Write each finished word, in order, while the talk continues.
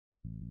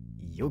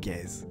Yo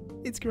guys,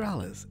 it's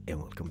Keralis, and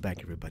welcome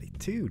back everybody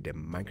to the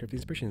Minecraft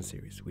Inspiration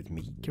Series with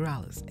me,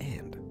 Keralis,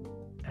 and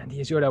Andy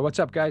Yoda. What's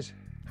up, guys?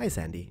 hi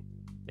Sandy.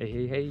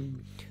 Hey.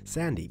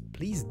 Sandy,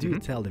 please do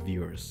tell the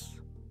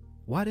viewers,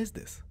 what is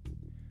this?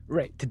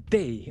 Right,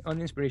 today on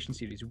the Inspiration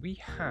Series, we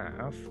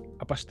have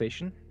a bus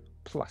station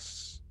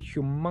plus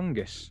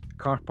humongous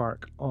car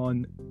park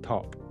on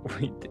top.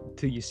 Wait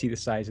till you see the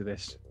size of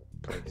this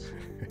place.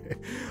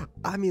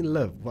 I'm in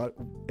love. What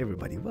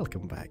everybody,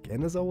 welcome back.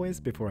 And as always,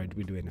 before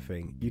we do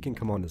anything, you can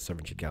come on the server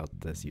and check out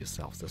this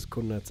yourselves. There's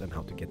coordinates and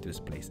how to get to this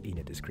place in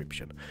the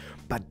description.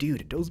 But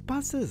dude, those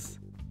buses!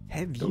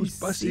 Have you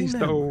seen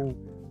them? Though,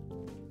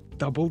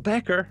 double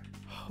decker.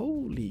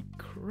 Holy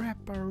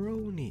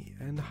crap-a-roni.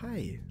 And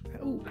hi.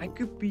 Oh, I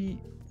could be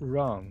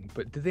wrong,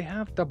 but do they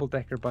have double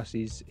decker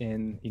buses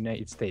in the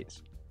United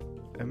States?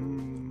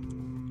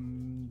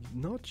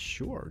 not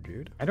sure,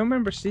 dude. I don't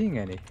remember seeing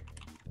any.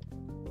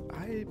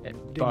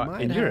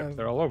 But in Europe,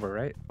 they're all over,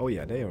 right? Oh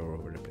yeah, they are all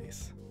over the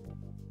place.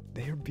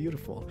 They are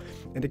beautiful.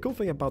 And the cool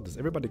thing about this,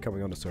 everybody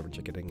coming on the server,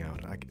 check it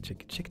out.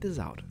 Check this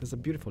out. There's a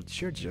beautiful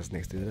church just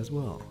next to it as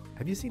well.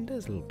 Have you seen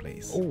this little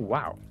place? Oh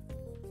wow.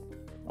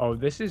 Oh,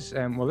 this is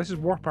this is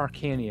Warp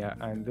Arcania,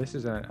 and this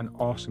is an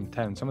awesome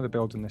town. Some of the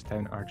builds in this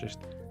town are just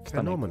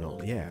stunning.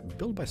 Phenomenal, yeah.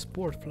 Built by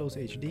Sport Flows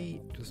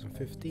HD,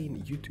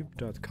 2015,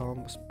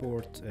 youtube.com,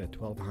 Sport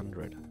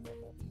 1200.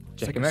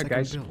 Check him out,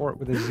 guys. Build. Sport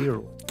with a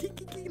 0.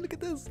 Look at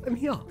this. I'm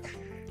here.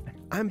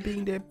 I'm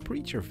being the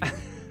preacher.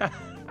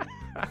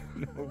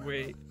 No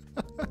way.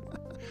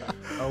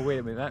 Oh, wait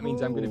a minute. That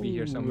means I'm going to be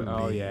here somewhere.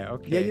 Oh, yeah.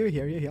 Okay. Yeah, you're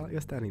here.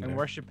 You're standing there. I'm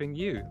worshipping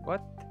you.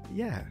 What?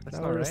 Yeah, that's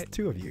now not there's right.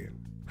 two of you.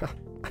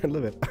 I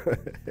love it.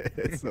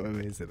 It's so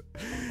amazing.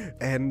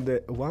 And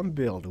one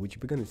build which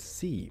we're going to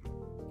see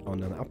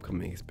on an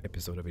upcoming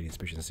episode of the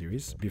Inspiration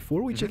Series.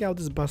 Before we check out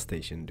this bus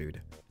station, dude.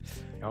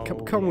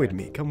 Come with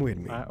me. Come with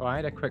me. I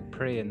had a quick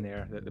pray in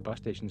there that the bus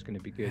station's going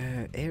to be good.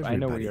 I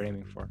know what you're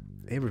aiming for.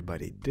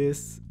 Everybody,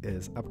 this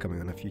is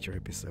upcoming on a future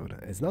episode.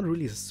 It's not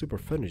really super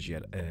furnished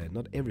yet.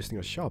 Not every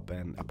single shop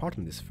and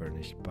apartment is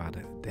furnished, but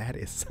that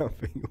is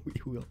something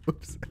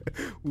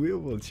we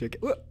will check.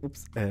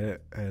 In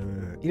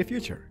the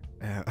future.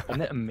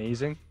 Isn't it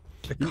amazing?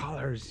 The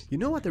colors. You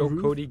know what? Go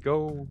Cody,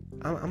 go.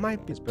 I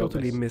might be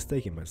totally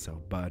mistaken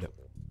myself, but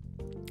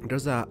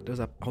there's a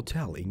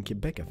hotel in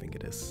Quebec, I think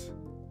it is.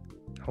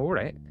 All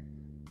right.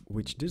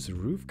 Which this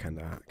roof kind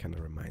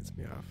of reminds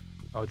me of.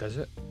 Oh, does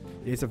it?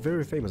 It's a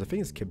very famous. I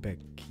think it's Quebec.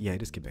 Yeah,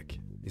 it is Quebec.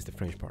 It's the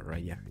French part,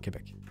 right? Yeah,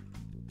 Quebec.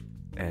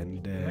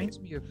 And reminds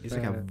me of, it's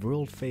like a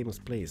world famous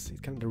place. It's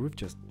kind of the roof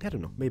just. I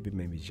don't know. Maybe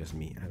it's just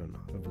me. I don't know.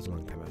 It was a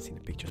long time I've seen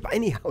the pictures. But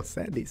anyhow,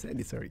 Sandy,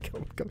 sorry,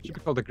 come. It should be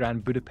called the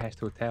Grand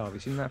Budapest Hotel. Have you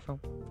seen that film?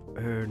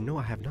 No,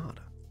 I have not.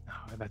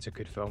 Oh, that's a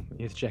good film.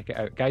 You have to check it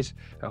out, guys.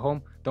 At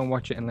home, don't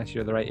watch it unless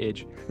you're the right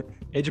age.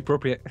 Age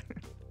appropriate.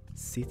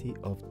 City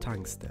of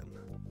Tungsten.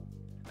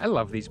 I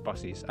love these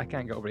buses. I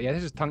can't get over it. Yeah,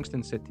 this is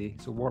Tungsten City,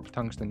 so Warp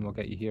Tungsten will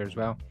get you here as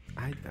well.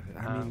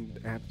 I'm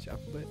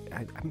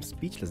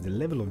speechless. The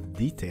level of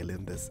detail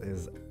in this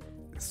is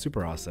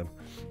super awesome.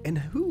 And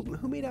who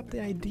made up the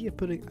idea of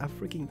putting a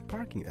freaking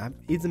parking?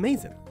 It's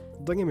amazing.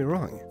 Don't get me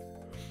wrong.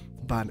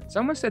 But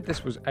someone said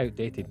this was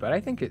outdated, but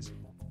I think it's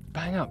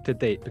bang up to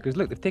date because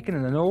look, they've taken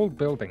in an old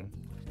building,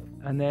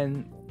 and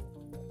then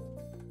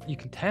you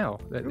can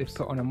tell that they've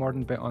put on a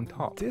modern bit on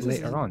top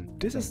later on.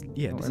 This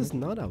is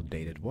not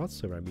outdated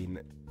whatsoever. I mean,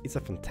 it's a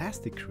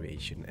fantastic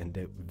creation, and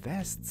the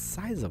vast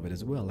size of it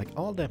as well.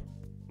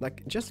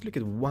 Just look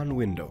at one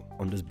window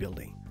on this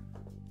building.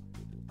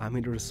 I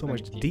mean, there is so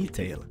much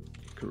detail.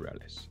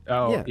 Keralis.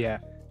 Oh yeah.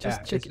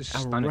 Just check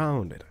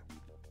around it.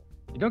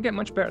 You don't get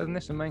much better than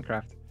this in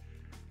Minecraft.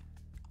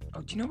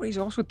 Oh, do you know what he's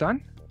also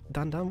done?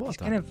 Done what? He's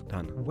kind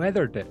of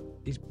weathered it.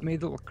 He's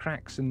made little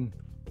cracks in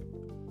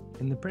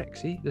the brick.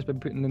 See, there's been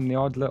putting in the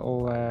odd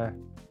little at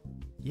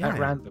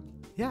random.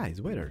 Yeah,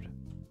 he's weathered.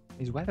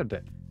 He's weathered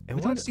it. And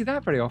we don't see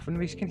that very often.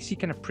 We can see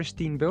kind of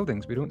pristine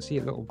buildings. We don't see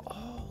a little.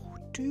 Oh,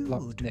 dude.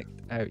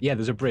 Nicked out. Yeah,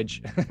 there's a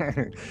bridge.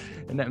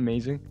 Isn't that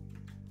amazing?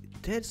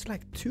 There's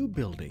like two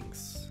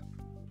buildings.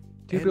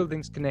 Two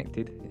buildings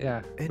connected.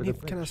 Yeah. And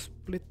you've kind of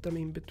split them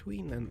in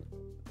between, and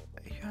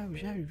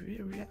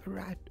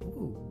right.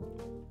 Ooh.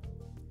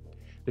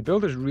 The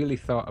builders really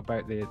thought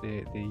about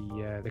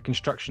the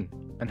construction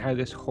and how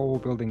this whole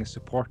building is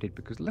supported,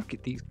 because look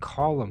at these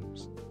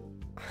columns.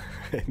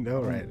 I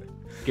know, right?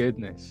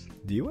 Goodness.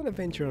 Do you want to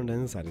venture on the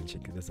inside and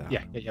check this out?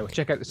 Yeah. Well,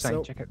 check out the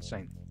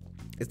sign.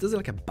 Is this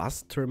like a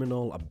bus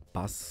terminal, a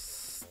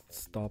bus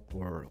stop,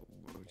 or?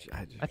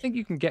 I think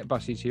you can get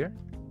buses here.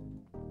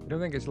 I don't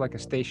think it's like a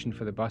station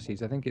for the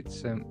buses. I think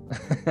it's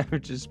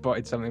I've just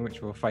spotted something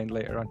which we'll find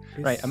later on.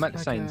 Right, I'm at the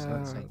signs.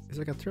 It's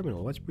like a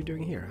terminal. What are we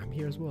doing here? I'm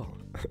here as well.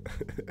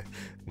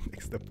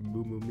 Next up,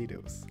 Moo Moo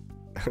Meadows.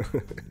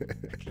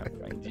 I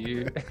can't find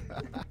you.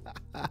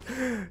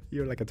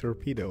 You're like a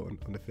torpedo on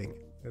the thing.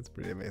 That's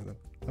pretty amazing.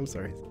 I'm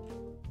sorry.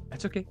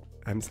 That's okay.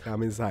 I'm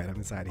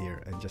inside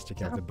here and just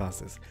checking out the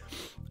buses.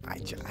 I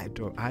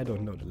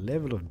don't know the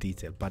level of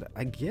detail, but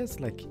I guess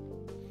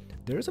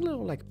There's a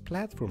little like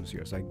platforms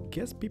here, so I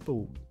guess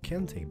people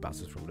can take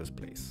buses from this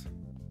place.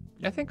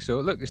 I think so.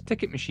 Look, there's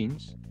ticket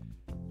machines.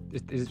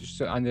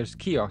 And there's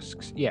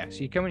kiosks. Yeah, so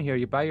you come in here,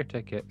 you buy your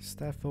ticket.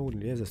 Staff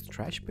only. Yes, there's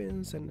trash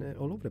bins and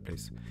all over the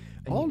place.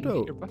 And you can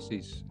get your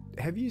buses.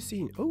 Have you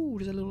seen? Oh,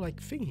 there's a little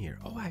like thing here.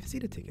 Oh, I've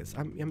seen the tickets.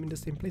 I'm in the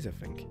same place, I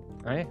think.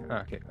 Are you? Oh,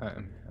 okay.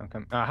 I'm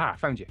coming. Aha,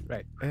 found you.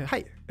 Right.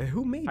 Hi.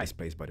 Who made this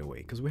place, by the way?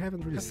 Because we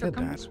haven't really said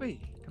come that. This way.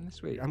 Come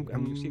this way.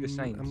 You see the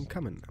signs. I'm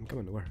coming.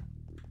 Where?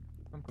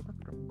 Come.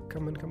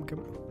 Come.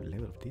 Oh,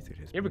 level of detail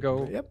is. Here we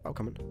go. Yep, I'm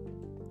coming.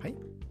 Hi.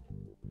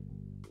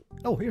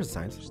 Oh, here's the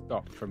signs.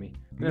 Stop for me.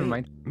 Never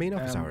mind. Main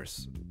office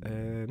hours.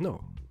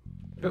 No.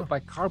 Built by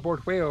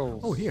Cardboard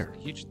Whales. Oh, here.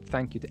 Huge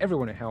thank you to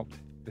everyone who helped.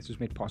 This was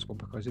made possible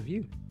because of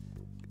you.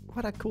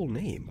 What a cool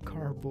name.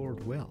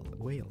 Cardboard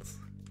Whales.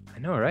 I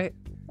know, right?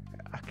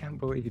 I can't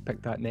believe you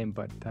picked that name,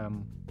 but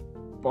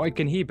boy,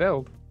 can he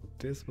build.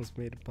 This was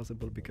made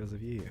possible because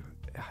of you.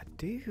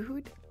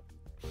 Dude.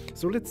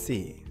 So let's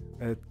see.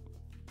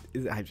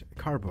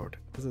 Cardboard.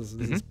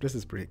 This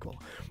is pretty cool.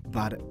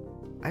 But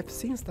I've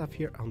seen stuff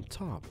here on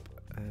top.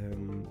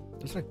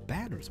 There's like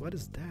banners. What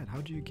is that?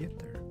 How do you get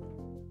there?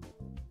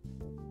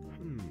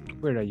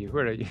 Where are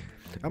you?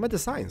 I'm at the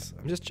signs.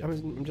 I'm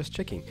just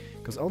checking.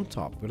 Because on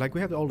top,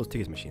 we have all those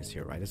ticket machines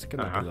here, right? It's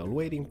kind of like a little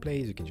waiting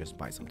place. You can just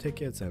buy some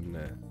tickets and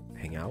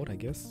hang out, I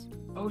guess.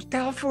 Oh,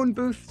 telephone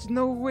booths.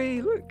 No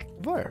way. Look.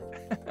 Where?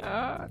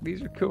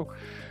 These are cool.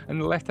 On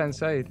the left-hand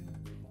side.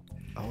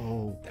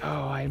 Oh,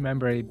 I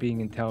remember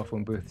being in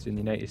telephone booths in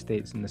the United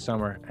States in the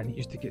summer, and it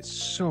used to get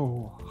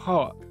so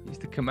hot. It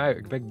used to come out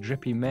a big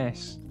drippy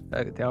mess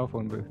out of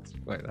telephone booths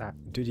like that.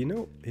 Dude, you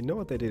know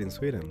what they did in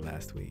Sweden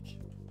last week?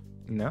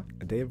 No?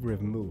 They've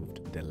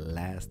removed the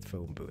last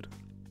phone booth.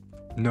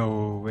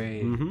 No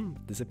way.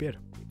 Disappeared.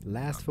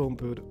 Last phone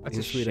booth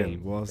in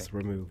Sweden was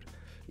removed.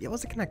 Yeah, it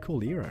was a kind of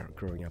cool era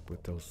growing up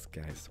with those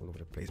guys all over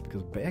the place,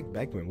 because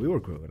back when we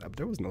were growing up,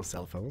 there was no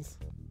cell phones.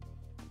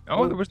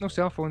 Oh, there was no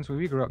cell phones when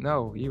we grew up.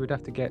 No, you would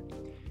have to get,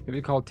 it would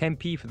be called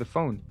 10p for the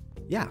phone.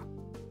 Yeah.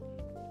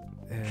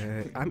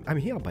 I'm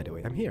here, by the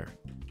way. I'm here.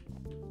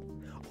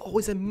 Oh,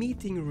 it's a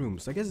meeting room.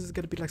 So I guess it's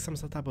gonna be like some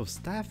type of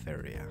staff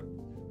area.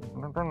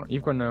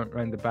 You've gone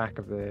around the back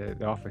of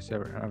the office,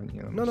 haven't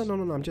you? No.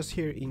 I'm just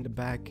here in the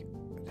back.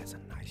 That's a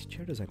nice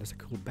chair design. That's a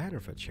cool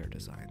banner for a chair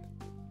design.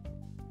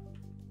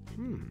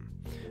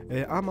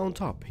 I'm on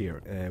top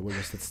here. Where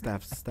was it?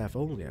 Staff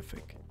only, I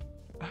think.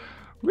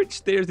 Which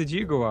stairs did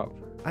you go up?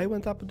 I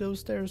went up those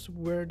stairs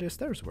where the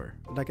stairs were,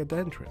 like at the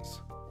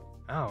entrance.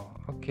 Oh,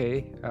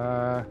 okay.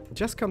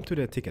 Just come to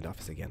the ticket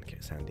office again,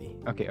 Sandy.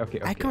 Okay.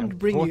 I can't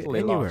bring you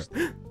anywhere.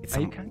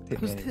 You can't take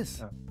Who's me.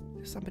 this? Oh.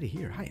 There's somebody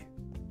here. Hi.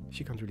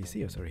 She can't really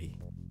see us, or he.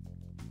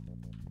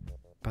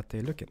 But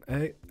they're looking.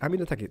 I'm in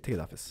the ticket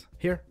office.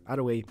 Here, out of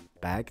the way.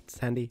 Back,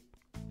 Sandy.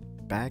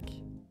 Back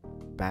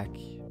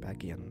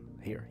again.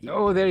 Here.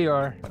 Oh, there you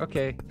are.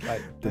 Okay.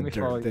 Right. The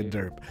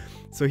derp.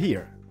 So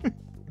here.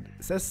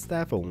 It says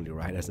staff only,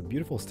 right? There's a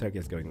beautiful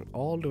staircase going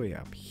all the way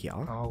up here.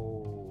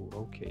 Oh,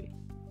 okay.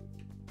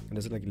 And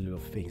there's like little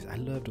things. I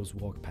love those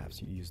walk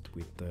paths you used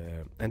with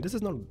and this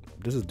is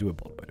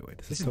doable, by the way.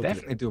 This is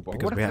definitely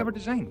doable. What a clever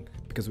design.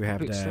 Because we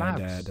have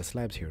the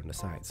slabs here on the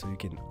side, so you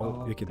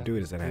can do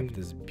this and have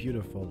this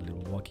beautiful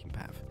little walking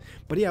path.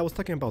 But yeah, I was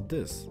talking about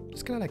this.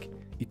 It's kind of like,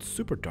 it's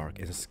super dark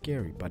and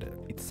scary, but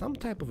it's some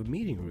type of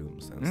meeting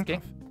rooms and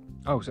stuff.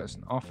 Oh, so it's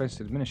an office,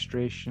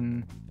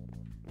 administration.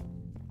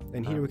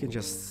 And here we can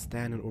just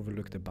stand and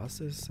overlook the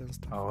buses and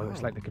stuff. Oh,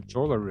 it's like the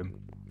controller room.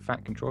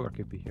 Fat controller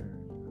could be here.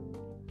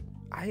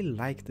 I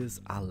like this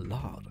a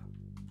lot.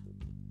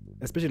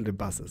 Especially the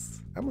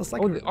buses. I'm a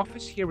sucker. Oh, the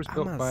office here was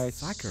built by... I'm a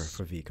sucker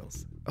for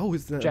vehicles. Oh,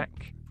 it's the...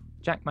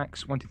 Jack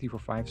Max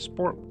 12345,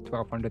 Sport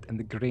 1200, and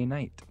the Grey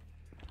Knight.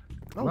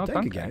 Oh, well,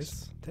 thank you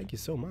guys. Thank you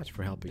so much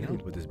for helping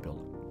out with this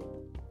build.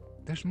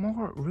 There's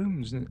more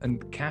rooms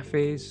and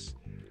cafes.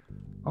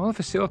 All the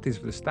facilities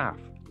for the staff.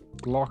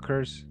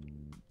 Lockers.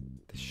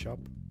 The shop.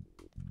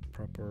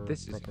 Proper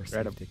incredible.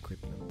 safety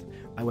equipment.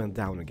 I went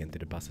down again to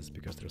the buses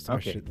because there's so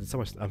much.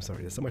 I'm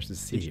sorry, there's so much to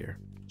see here.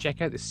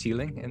 Check out the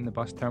ceiling in the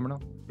bus terminal.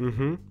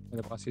 Where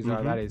the buses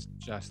are. That is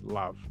just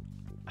love.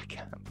 I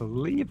can't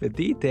believe the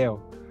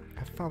detail.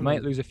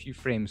 Might lose a few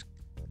frames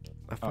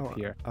up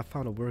here. I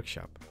found a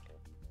workshop.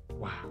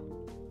 Wow.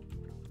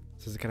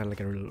 So it's kind of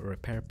like a little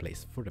repair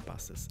place for the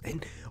buses.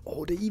 And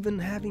they're even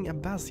having a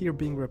bus here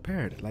being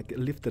repaired, like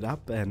lifted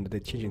up, and they're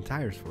changing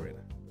tires for it.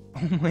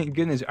 Oh my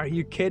goodness, are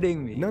you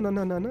kidding me? No.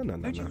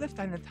 How'd you lift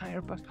an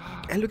entire bus?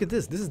 And look at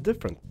this. This is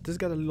different. This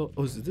got a little...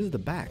 Oh, this is the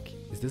back.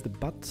 Is this the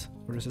butt?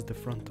 Or is this the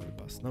front of the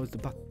bus? No, it's the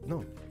butt.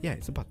 No. Yeah,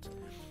 it's the butt.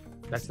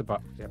 That's the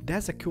butt, yeah.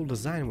 That's a cool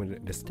design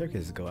when the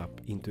staircases go up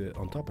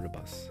on top of the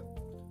bus.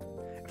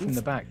 From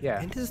the back,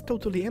 yeah. And this is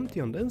totally empty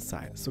on the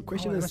inside. So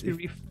question is... Must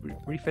be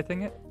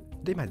refitting it?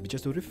 They might be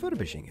just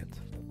refurbishing it.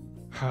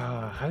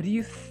 How do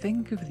you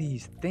think of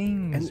these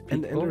things,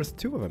 and there's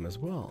two of them as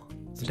well.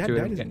 So there's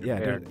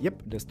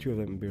two of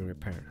them being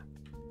repaired.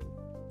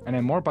 And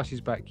then more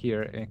buses back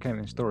here, kind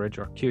of in storage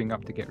or queuing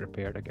up to get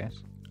repaired, I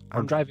guess.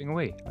 Or driving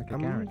away, like a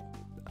garage.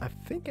 I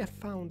think I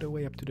found a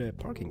way up to the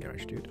parking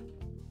garage, dude.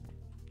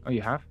 Oh,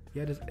 you have?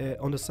 Yeah, there's,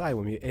 on the side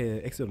when we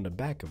exit on the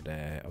back of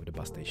the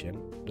bus station,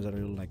 there's a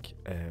little like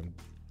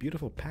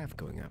beautiful path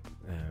going up.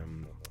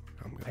 I'm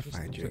gonna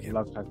find you again. I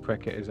love how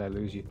quick it is. I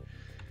lose you.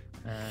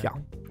 Yeah,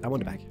 I'm on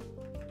the back.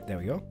 There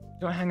we go.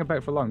 Don't hang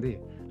about for long, do you?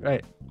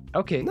 Right.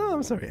 Okay. No,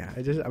 I'm sorry.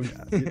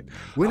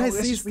 When I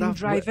see stuff,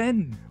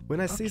 when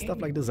I see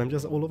stuff like this, I'm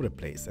just all over the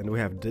place. And we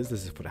have this.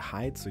 This is for the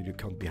height, so you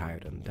can't be higher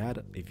than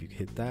that. If you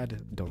hit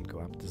that, don't go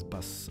up this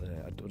bus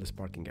or this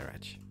parking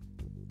garage.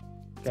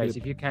 Guys,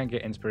 if you can't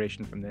get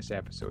inspiration from this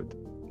episode,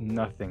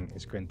 nothing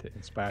is going to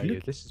inspire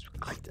you. This is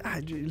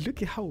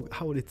look at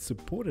how it's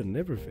supported and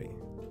everything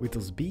with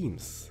those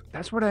beams.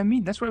 That's what I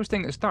mean. That's what I was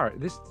thinking at the start.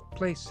 This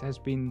place has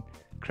been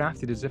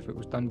crafted as if it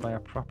was done by a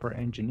proper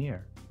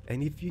engineer.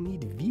 And if you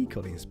need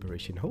vehicle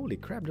inspiration, holy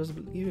crap, there's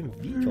even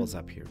vehicles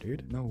up here,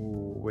 dude. No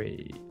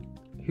way.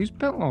 Who's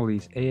built all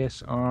these?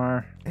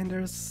 ASR. And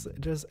there's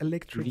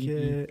electric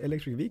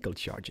vehicle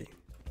charging.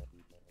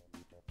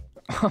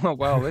 Oh,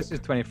 well, this is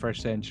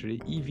 21st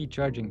century. EV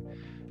charging.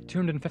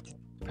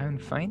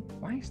 £250 fine?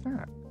 Why is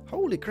that?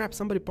 Holy crap,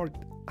 somebody parked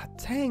a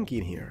tank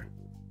in here.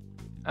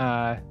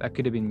 That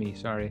could have been me,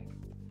 sorry.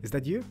 Is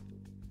that you?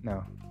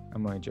 No,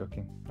 I'm only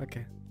joking.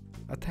 Okay.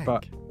 A tank.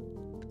 But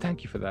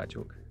thank you for that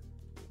joke.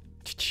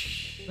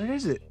 Where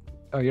is it?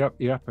 Oh,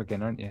 you're up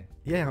again, aren't you?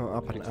 Yeah,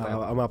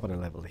 I'm up on a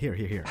level. Here,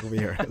 over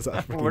here.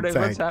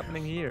 What's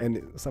happening here?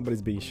 And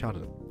somebody's being shot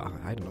at.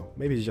 I don't know.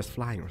 Maybe he's just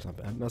flying or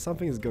something. Now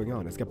something is going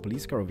on. It's got a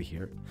police car over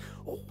here.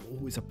 Oh,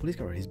 it's a police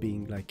car. He's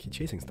being like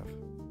chasing stuff.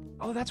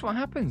 Oh, that's what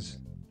happens.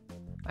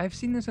 I've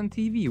seen this on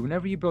TV.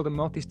 Whenever you build a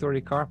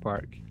multi-story car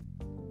park,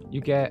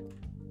 you get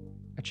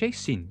a chase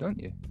scene,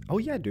 don't you? Oh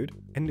yeah, dude.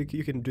 And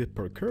you can do it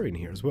per car in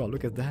here as well.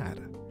 Look at that.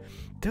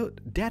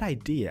 That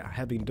idea,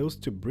 having those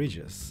two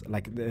bridges,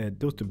 like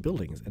those two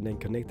buildings, and then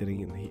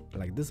connecting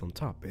like this on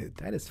top,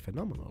 that is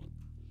phenomenal.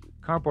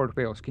 Cardboard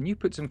Whales, can you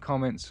put some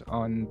comments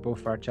on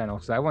both our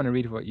channels? I want to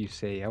read what you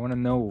say. I want to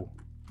know.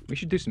 We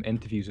should do some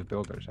interviews of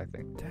builders, I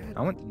think.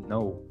 I want to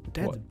know.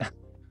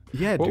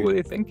 Yeah, what dude. were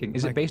they thinking?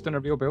 Is it based on a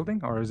real building,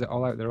 or is it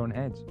all out their own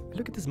heads?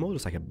 Look at this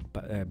motorcycle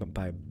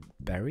by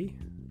Barry.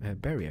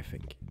 Barry, I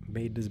think,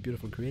 made this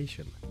beautiful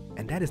creation.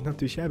 And that is not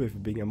too shabby for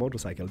being a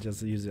motorcycle,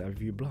 just use a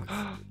few blocks.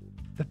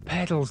 The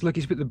pedals, look,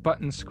 he's put the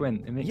button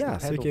squint. It makes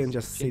so you can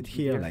just sit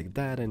here like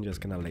that and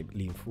just kind of like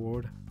lean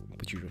forward,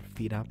 put your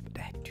feet up.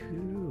 That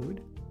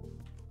dude.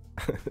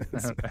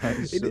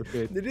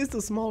 It is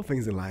the small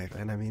things in life,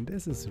 and I mean,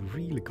 this is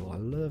really cool. I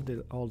love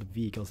all the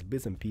vehicles,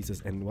 bits and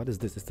pieces. And what is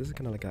this? Is this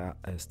kind of like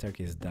a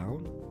staircase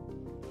down?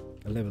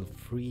 A level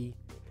 3.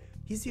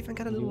 He's even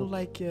got a little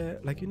like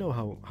you know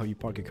how you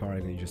park a car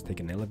and then you just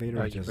take an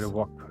elevator. You gotta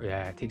walk.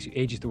 Yeah, it takes you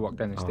ages to walk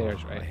down the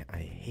stairs, right? I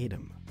hate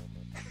him.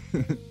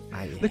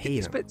 Look at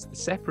these bits, the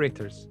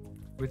separators.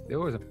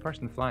 There's a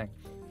person flying.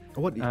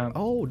 What?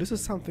 This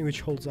is something which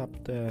holds up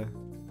the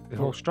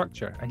whole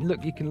structure. And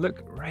look, you can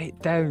look right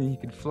down and you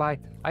can fly.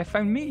 I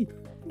found me.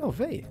 No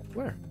way.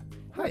 Where?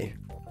 Hi.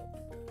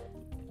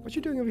 What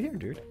you doing over here,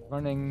 dude?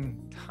 Running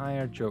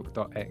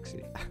tirejoke.exe.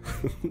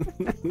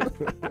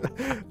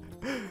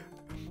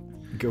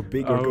 Go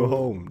big or go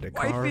home. The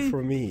car wifey.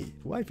 for me.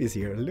 Wife is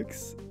here.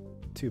 Looks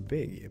too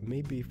big.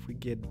 Maybe if we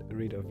get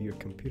rid of your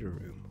computer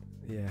room.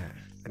 Yeah.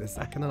 And it's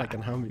kind of like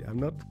an Humvee. I'm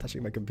not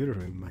touching my computer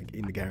room like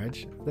in the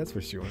garage. That's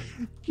for sure.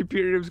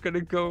 Computer room's gonna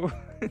go.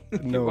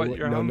 No, that's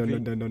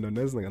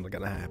not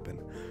gonna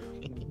happen.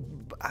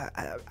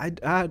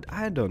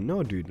 I don't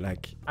know, dude.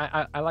 Like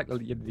I like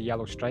the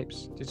yellow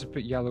stripes. Just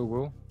put yellow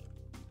wool.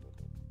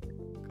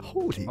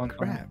 Holy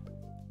crap!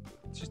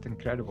 It's just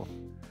incredible,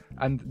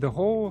 and the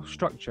whole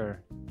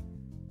structure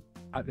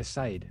at the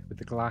side with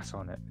the glass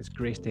on it, this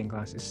grey stained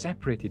glass, is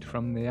separated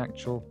from the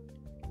actual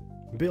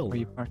build where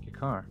you park your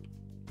car.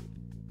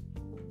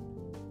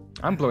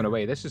 I'm blown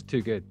away. This is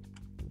too good.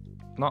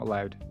 It's not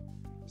loud.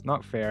 It's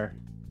not fair.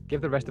 Give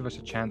the rest of us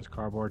a chance,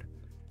 Cardboard.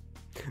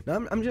 No,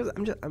 I'm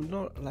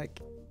not like,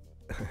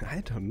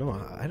 I don't know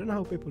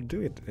how people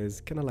do it.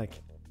 It's kind of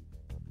like,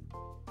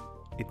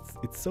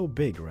 it's so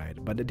big, right?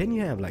 But then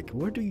you have like,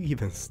 where do you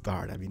even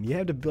start? I mean, you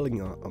have the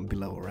building on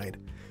below, right?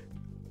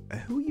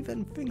 Who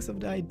even thinks of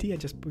the idea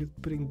just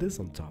putting this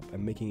on top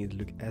and making it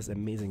look as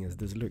amazing as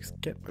this looks?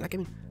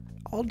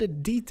 All the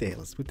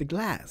details with the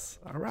glass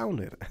around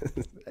it.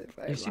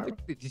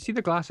 You see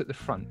the glass at the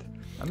front?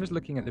 I'm just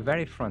looking at the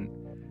very front,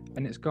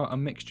 and it's got a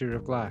mixture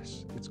of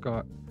glass. It's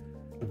got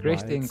grey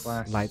stained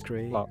glass, light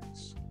grey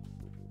blocks,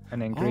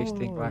 and then grey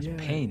stained glass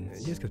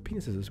panes. Yeah, it's got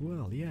penises as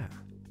well. Yeah,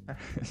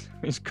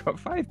 it's got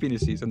 5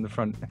 penises on the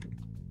front.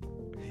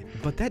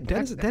 But that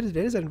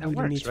is a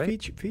really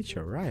neat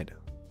feature, right?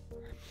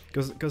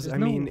 Because I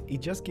mean, it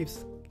just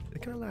gives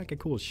kind of like a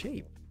cool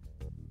shape.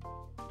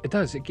 It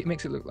does. It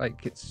makes it look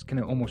like it's kind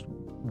of almost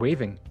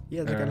waving.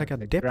 Yeah, like a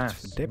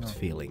depth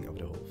feeling of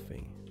the whole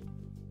thing.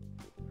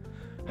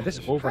 And this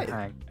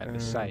overhang at the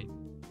side.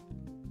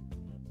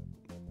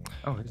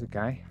 Oh, there's a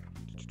guy.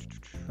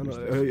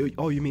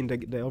 Oh, you mean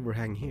the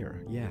overhang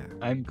here? Yeah.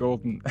 I'm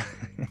golden.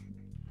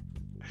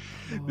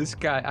 This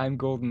guy, I'm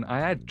Golden. I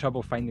had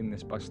trouble finding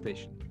this bus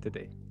station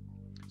today.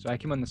 So I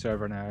came on the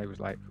server and I was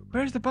like,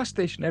 where's the bus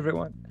station,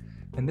 everyone?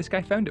 And this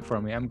guy found it for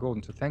me. I'm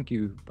Golden, so thank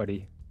you,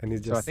 buddy. And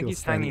he's just So I think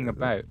he's hanging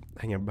about.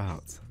 Hanging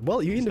about.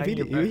 Well, you're in the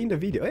video. You're in the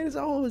video. Hey, there's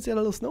always a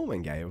little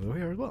snowman guy over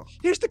here as well.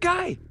 Here's the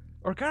guy!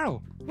 Or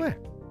girl. Where?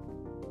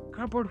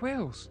 Cardboard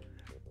whales.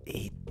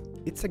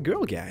 It's a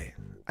girl guy.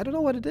 I don't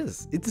know what it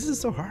is. This is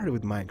so hard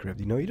with Minecraft,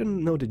 you know? You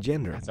don't know the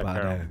gender. That's a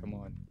but, girl, come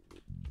on.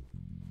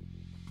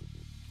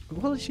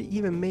 Well, she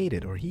even made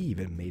it, or he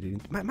even made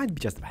it. Might be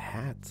just a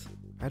hat.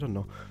 I don't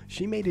know.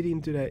 She made it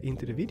into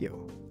the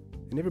video,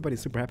 and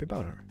everybody's super happy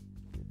about her.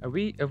 Have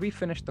we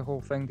finished the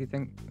whole thing? Do you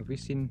think? Have we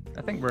seen?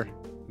 I think we're.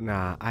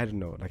 Nah, I don't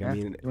know. Like, Yeah? I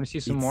mean, You want to see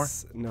some more?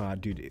 No,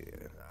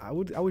 dude. I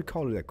would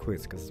call it a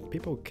quiz because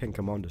people can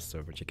come on the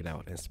server, check it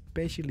out,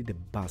 especially the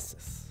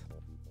buses.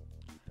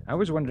 I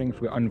was wondering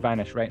if we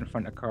unvanish right in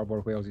front of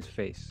Cardboard Whales'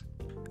 face.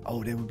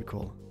 Oh, that would be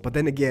cool. But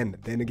then again,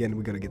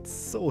 we're gonna get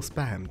so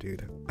spammed,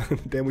 dude.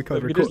 Then we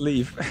can't We record. just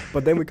leave.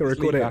 But then we can Just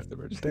record leave it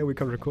afterwards. Then we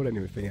can't record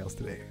anything else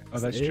today. Oh,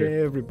 that's So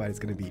true. Everybody's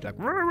gonna be like,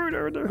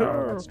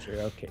 Oh, that's true.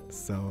 Okay.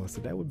 so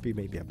that would be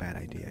maybe a bad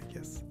idea, I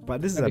guess.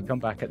 But this Maybe is come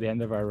back at the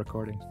end of our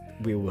recording.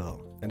 we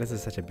will, and this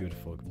is such a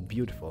beautiful,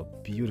 beautiful,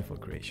 beautiful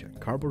creation.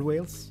 Cardboard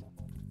whales,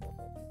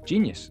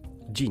 Genius.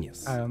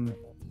 genius. And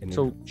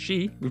So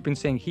we've been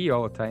saying he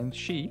all the time.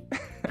 She.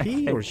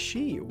 he or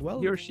she, well,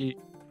 He or she.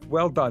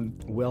 Well done.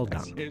 well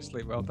done,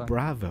 Seriously, well done.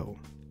 bravo.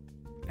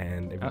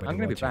 And everybody I'm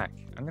going to be watching. back.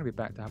 I'm going to be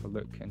back to have a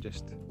look and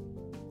just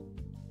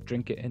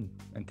drink it in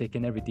and take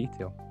in every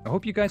detail. I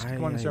hope you guys can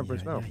come on the server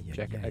as well.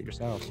 Check it out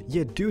yourselves.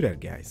 Yeah, do that,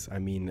 guys. I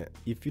mean,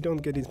 if you don't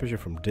get inspiration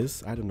from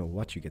this, I don't know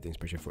what you get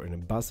inspiration for. And the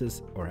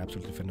buses are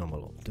absolutely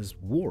phenomenal. This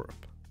warp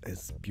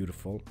is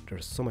beautiful.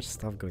 There's so much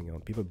stuff going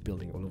on. People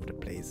building all over the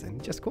place,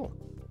 and just cool.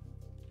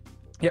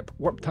 Yep,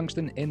 warp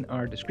tungsten in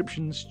our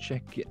descriptions.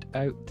 Check it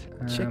out.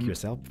 Check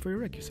yourself before you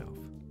wreck yourself.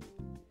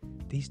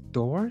 These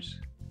doors.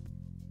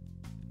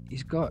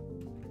 He's got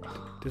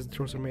These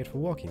doors are made for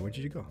walking. Where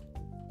did you go?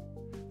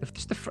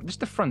 just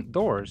the front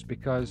doors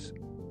because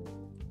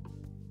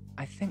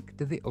I think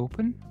do they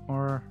open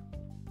or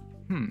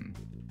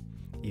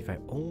If I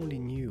only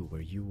knew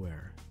where you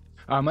were.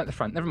 I'm at the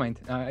front. Never mind.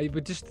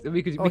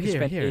 We could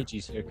spend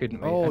ages here,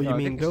 couldn't we? Oh, I you think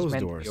mean this is those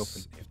meant to be doors?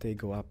 open. If they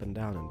go up and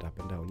down and up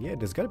and down. Yeah,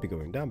 there's got to be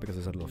going down because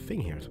there's a little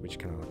thing here, which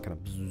kind of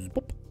bzzz,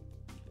 boop.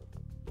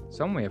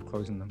 Some way of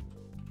closing them.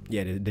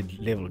 Yeah, the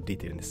level of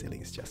detail in the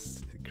ceiling is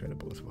just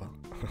incredible as well.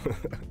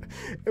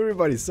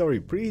 Everybody,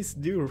 sorry, please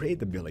do rate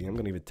the building. I'm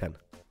gonna give it 10.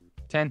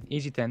 10,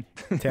 easy 10.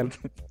 10.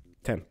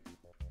 10.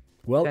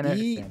 Well, 10 out of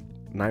E 10.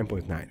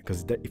 9.9,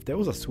 because if there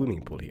was a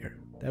swimming pool here,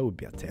 that would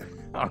be a 10.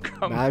 Oh,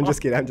 come Nah, on. I'm just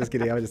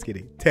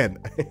kidding. 10.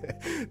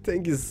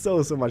 Thank you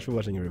so much for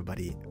watching,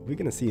 everybody. We're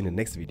gonna see you in the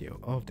next video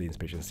of the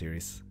Inspiration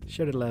series.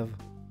 Share the love,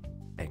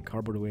 and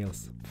Cardboard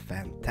Whales,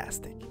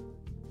 fantastic.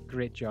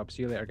 Great job.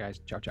 See you later, guys.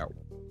 Ciao, ciao.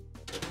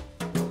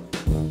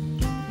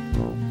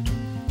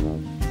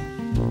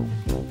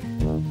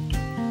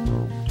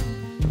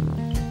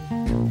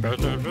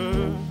 Better